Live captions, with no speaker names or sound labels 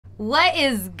What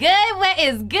is good? What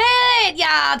is good,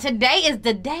 y'all? Today is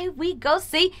the day we go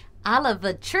see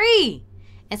Oliver Tree.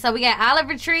 And so we got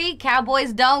Oliver Tree,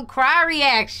 Cowboys Don't Cry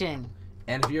reaction.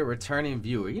 And if you're a returning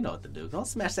viewer, you know what to do. Don't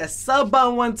smash that sub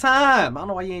button one time. I don't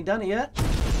know why you ain't done it yet.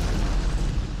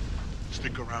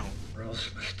 Stick around, or else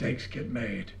mistakes get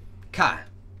made. Kai,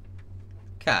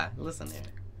 listen here.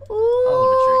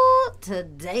 Ooh,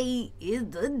 today is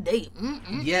the day.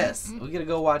 Yes, we're gonna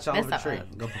go watch Oliver Tree.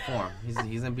 Go perform.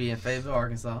 He's gonna be in Fayetteville,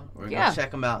 Arkansas. We're gonna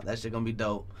check him out. That shit gonna be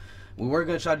dope. We were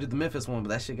gonna try to do the Memphis one, but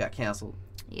that shit got canceled.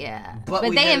 Yeah, but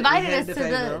they invited us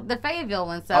to the Fayetteville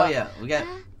one. So yeah, we got.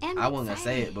 I wasn't gonna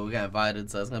say it, but we got invited,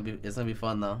 so it's gonna be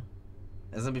fun though.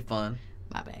 It's gonna be fun.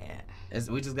 My bad.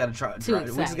 We just gotta try. We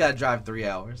just gotta drive 3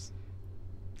 hours.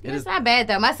 It's not bad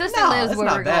though. My sister lives where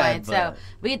we're going, so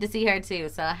we get to see her too.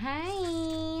 So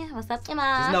hey, what's up,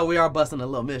 Emma? Just know we are busting a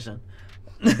little mission.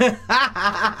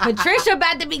 Patricia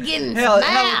about to be getting hell, if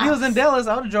he was in Dallas,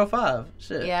 I would have drove 5.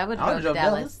 Shit. Yeah, I would have drove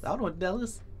Dallas. I would have went to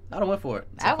Dallas. I would have went for it.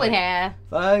 So I would have.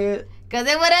 Fuck it. Cause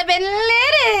it would have been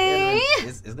litty.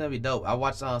 It's gonna be dope. I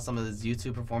watched some of his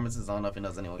YouTube performances. I don't know if he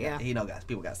knows anyone. Yeah.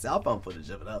 People got cell phone footage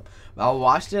of it up. But I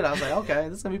watched it. I was like, okay,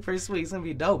 this is gonna be pretty sweet. It's gonna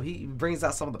be dope. He brings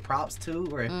out some of the props too,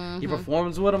 where he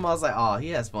performs with them. I was like, oh,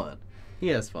 he has fun. He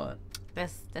has fun.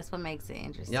 That's what makes it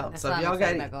interesting. Yeah. So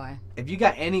if you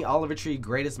got any Oliver Tree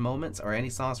greatest moments or any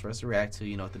songs for us to react to,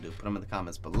 you know what to do. Put them in the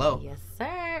comments below. Yes,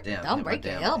 sir. Damn, don't break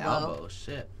your elbow.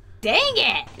 Shit. Dang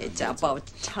it! It's about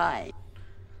time.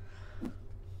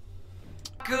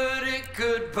 Good at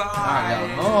goodbye. Alright,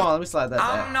 hold on, let me slide that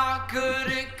back. I'm not good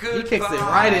at goodbye. He kicks it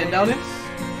right in, don't he?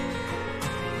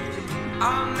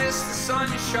 I miss the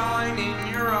sunshine in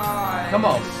your eyes. Come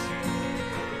on.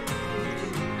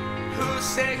 Who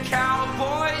said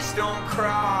cowboys don't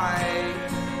cry?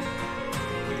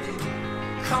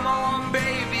 Come on,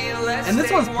 baby, let's. And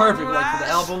this one's perfect, like for the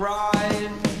album.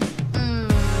 Ride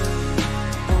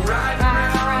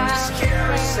around this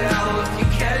carousel if you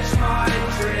catch my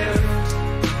drift.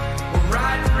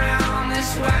 Riding around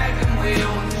this wagon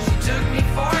wheel, she took me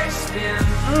for a spin.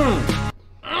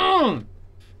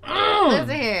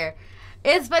 Listen here.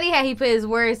 It's funny how he put his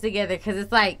words together, because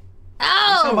it's like, He's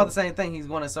talking about the same thing. He's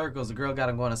going in circles. The girl got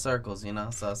him going in circles, you know?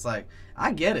 So it's like,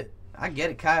 I get it.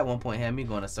 Kai at one point had me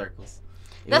going in circles.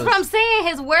 That's what I'm saying.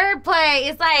 His wordplay.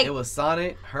 It's like. It was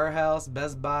Sonic, her house,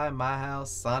 Best Buy, my house,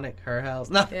 Sonic, her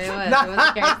house. No. It was. It was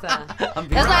a carousel.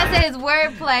 That's why I said his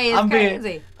wordplay is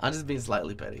crazy. I'm just being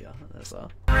slightly petty, y'all. That's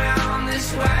all. Around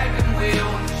this wagon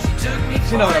wheel, she took me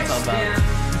you know what I'm talking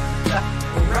about.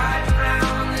 Riding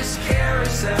around this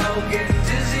carousel, getting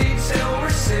dizzy till we're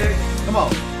sick. Come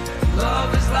on.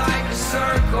 Love is like a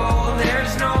circle.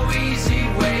 There's no easy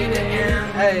way to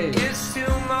end. Hey. It's too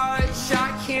much.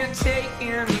 I can't take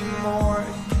anymore.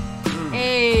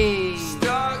 Hey.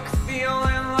 Stuck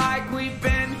feeling like we've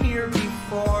been here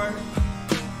before.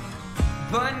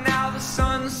 But now the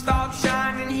sun stopped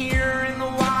shining here in the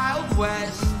Wild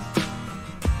West.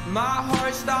 My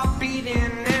heart stopped beating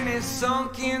and it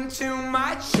sunk into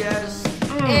my chest.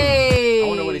 Hey. I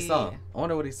wonder what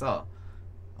he saw.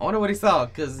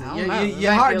 Because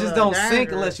your heart just don't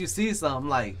sink unless you see something.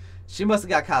 Like, she must have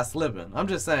got caught slipping. I'm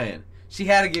just saying. She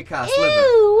had to get caught slipping.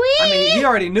 I mean, he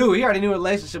already knew. He already knew the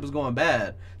relationship was going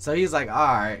bad. So he's like, all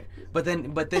right. But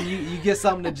then you get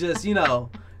something to just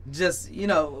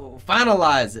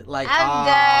finalize it. Like,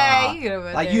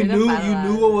 you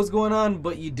knew what was going on,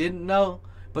 but you didn't know.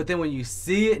 But then when you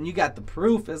see it and you got the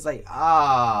proof, it's like,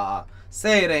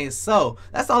 say it ain't so.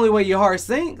 That's the only way your heart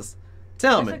sinks.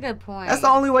 Tell me. That's a good point. That's the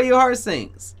only way your heart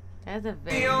sinks. That's a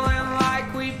very feeling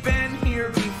like we've been here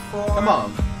before. Come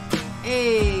on.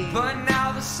 Hey. But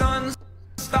now the sun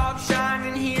stopped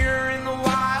shining here in the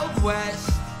Wild West.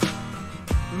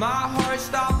 My heart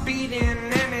stopped beating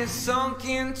and it sunk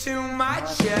into my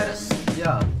chest.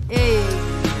 Yeah. Hey.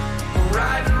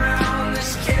 Riding around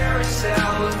this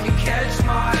carousel if you catch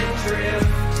my drift.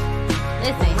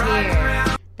 Listen here.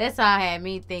 That's all had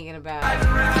me thinking about. Riding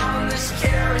around this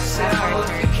carousel if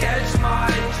you catch my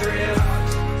drift.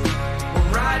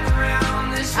 Riding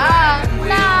around this wagon wheel.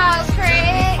 No,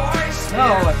 Craig.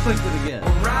 No, I clicked it again.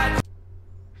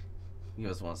 Give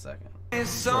us 1 second. It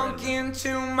sunk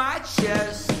into my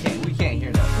chest. We can't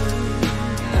hear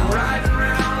nothing. Riding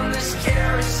around this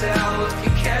carousel if you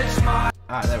catch my.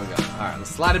 Alright, there we go. Alright, let's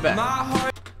slide it back. My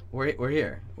heart. We're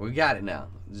here. We got it now.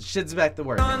 The shit's back to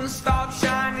work. Sun stopped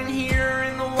shining here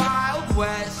in the Wild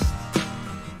West.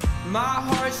 My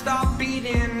heart stopped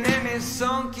beating and it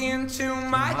sunk into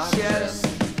my chest.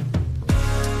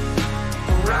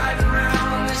 Riding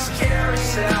around this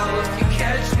carousel if you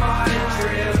catch my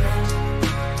drift.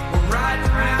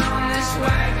 Riding around this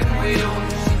wagon wheel,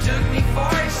 she took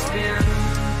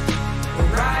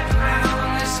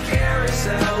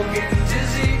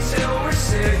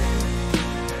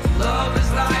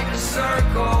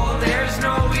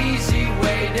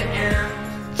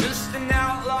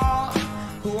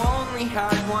who only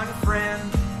had one friend.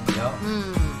 Yup.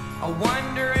 I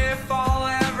wonder if I'll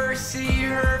ever see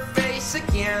her face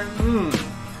again.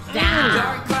 Damn.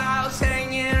 Dark clouds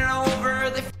hanging over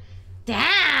the.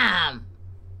 Damn.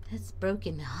 That's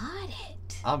broken hearted.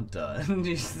 I'm done.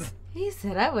 He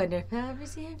said, I wonder if I'll ever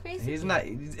see her face He's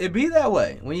again. not. It be that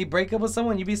way. When you break up with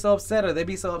someone, you be so upset, or they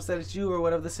be so upset at you, or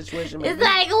whatever the situation may It's be.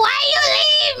 like, why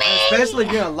you leave me? Especially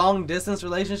if you're in a long distance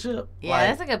relationship. Yeah, like,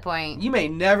 that's a good point. You may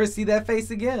never see that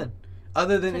face again,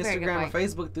 other than That's a very good Instagram or point.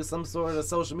 Facebook through some sort of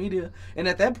social media. And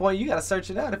at that point, you gotta search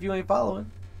it out if you ain't following.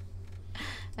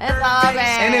 That's all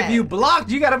bad. And if you blocked,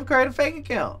 you gotta create a fake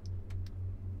account.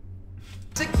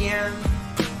 Again.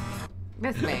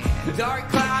 This man. Dark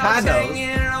I clouds know. hanging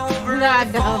over No, I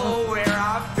the don't. follow where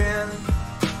I've been.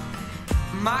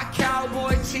 My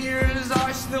cowboy tears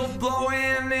are still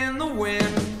blowing in the wind.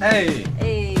 Hey,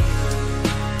 Hey.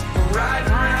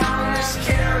 Riding around this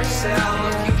carousel,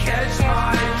 if you catch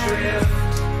my drift.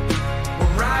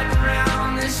 We're riding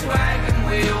around this wagon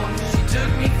wheel, she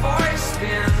took me for a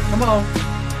spin. come on.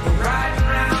 We're riding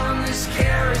around this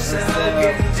carousel,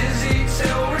 getting dizzy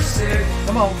till we're sick.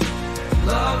 Come on.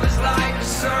 Love is like a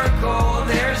circle,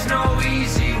 there's no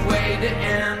easy way to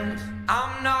end.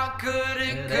 I'm not good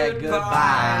at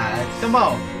goodbyes. Come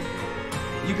on.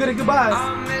 You good at goodbyes?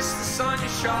 I miss the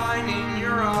sunshine in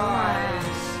your eyes.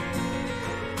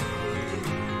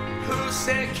 Who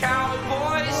said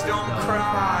cowboys don't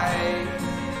cry?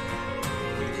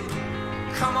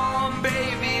 Come on,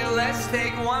 baby, let's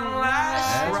take one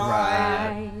last That's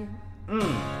ride.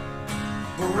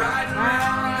 We're riding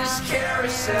around this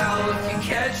carousel, if you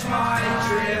catch my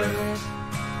drift.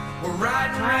 We're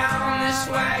riding around this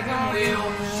wagon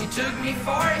wheel, she took me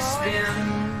for a spin.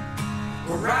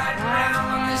 We're riding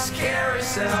around this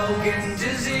carousel, getting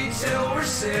dizzy till we're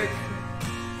sick.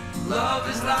 Love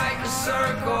is like a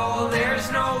circle,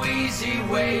 there's no easy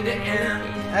way to end.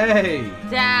 Hey.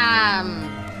 Damn.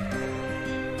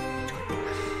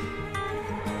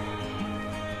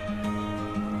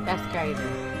 That's crazy.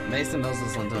 Mason knows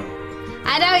this one too.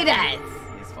 I know he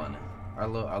does. He's funny. Our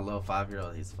little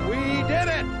 5-year-old, he's funny. We did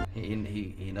it!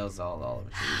 He knows all of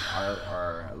it.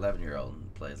 Our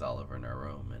 11-year-old plays Oliver in her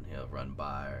room, and he'll run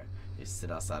by her. He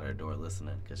sit outside her door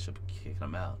listening because she'll be kicking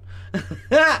him out.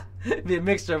 Be a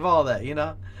mixture of all that, you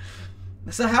know.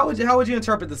 So how would you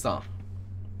interpret the song?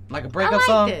 Like a breakup liked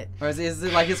song, it. or is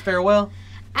it like his farewell?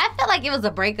 I felt like it was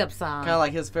a breakup song. Kind of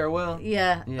like his farewell.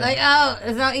 Yeah. Yeah. Like, oh,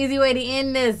 there's no easy way to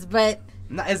end this, but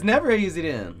No, it's never easy to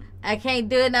end. I can't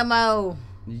do it no more.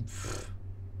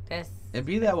 That's It'd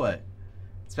be that way.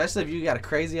 Especially if you got a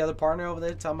crazy other partner over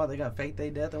there talking about they got fake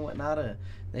their death and whatnot, or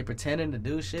they pretending to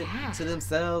do shit to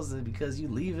themselves because you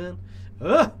leaving.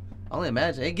 Ugh. Only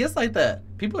imagine. It gets like that.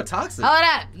 People are toxic. hold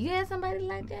up. You had somebody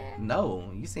like that?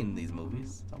 No, you seen these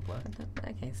movies. Don't play.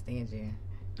 I can't stand you.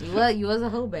 You was a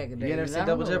hoe back in the You day. never seen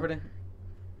Double Jeopardy?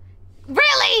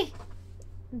 Really?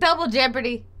 Double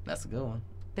Jeopardy. That's a good one.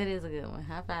 That is a good one.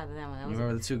 High five to that one. That You was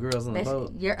remember the two girls on the That's-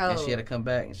 boat? you're And old. she had to come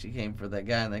back and she came for that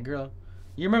guy and that girl.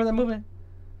 You remember that movie?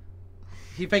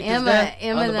 He faked his Emma death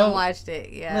Emma on the done boat. watched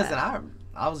it. Yeah. Listen,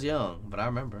 I was young, but I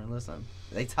remember. Listen,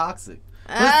 they toxic.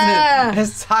 Ah. Listen,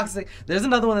 it's toxic. There's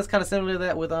another one that's kind of similar to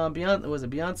that with Beyonce. Was it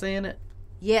Beyonce in it?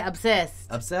 Yeah, obsessed.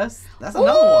 Obsessed. That's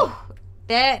another one.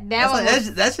 That one.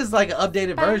 That's just like an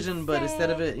updated version, but instead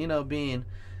of it, being,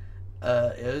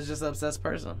 it was just an obsessed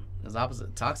person. It's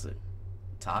opposite. Toxic.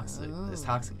 There's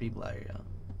toxic people out here, y'all.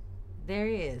 There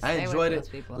he is. I Stay away enjoyed from it. those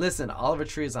people. Listen, Oliver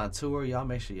Tree is on tour. Y'all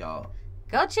make sure y'all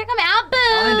Go check him out, boo.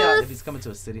 find out if he's coming to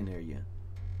a city near you.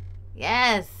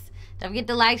 Yes. Don't forget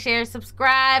to like, share,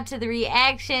 subscribe to the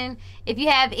reaction. If you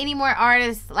have any more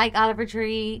artists like Oliver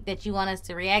Tree that you want us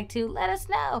to react to, let us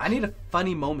know. I need a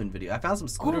funny moment video. I found some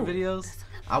scooter Ooh, videos.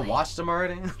 I watched them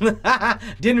already.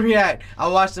 Didn't react. I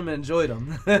watched them and enjoyed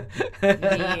them.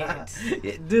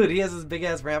 Dude, he has this big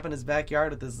ass ramp in his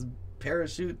backyard with this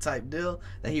parachute type deal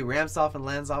that he ramps off and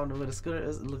lands off with a scooter.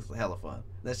 It looks hella fun.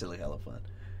 That shit look hella fun.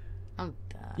 I'm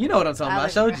done. You know what I'm talking about. I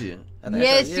showed you. I think I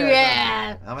Yes, showed you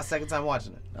have. That's my second time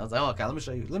watching it. I was like, oh, okay, let me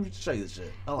show you. Let me show you this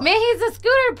shit. Hold on. Man, he's a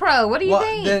scooter pro. What do you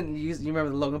think? Then you remember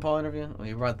the Logan Paul interview when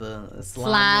he brought the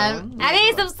Slime. I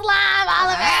need some slime,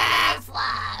 Oliver.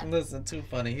 Slime. Listen, too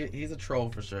funny. He's a troll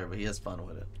for sure, but he has fun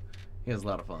with it. He has a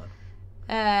lot of fun.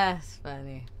 That's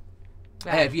funny.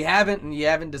 Hey, if you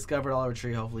haven't discovered Oliver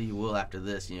Tree, hopefully you will after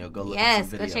this. Go look at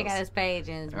some videos. Yes, go check out his page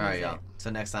and his All right, music. y'all.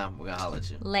 Till next time, we're gonna holler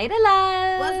at you. Later,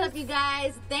 love. What's up, you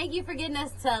guys? Thank you for getting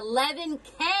us to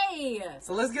 11K.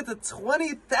 So let's get to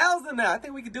 20,000 now. I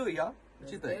think we can do it, y'all.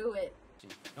 What you think? Do it.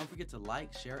 Don't forget to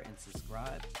like, share, and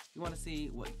subscribe. If you want to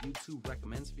see what YouTube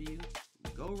recommends for you,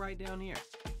 go right down here.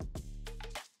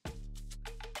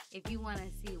 If you want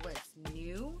to see what's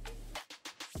new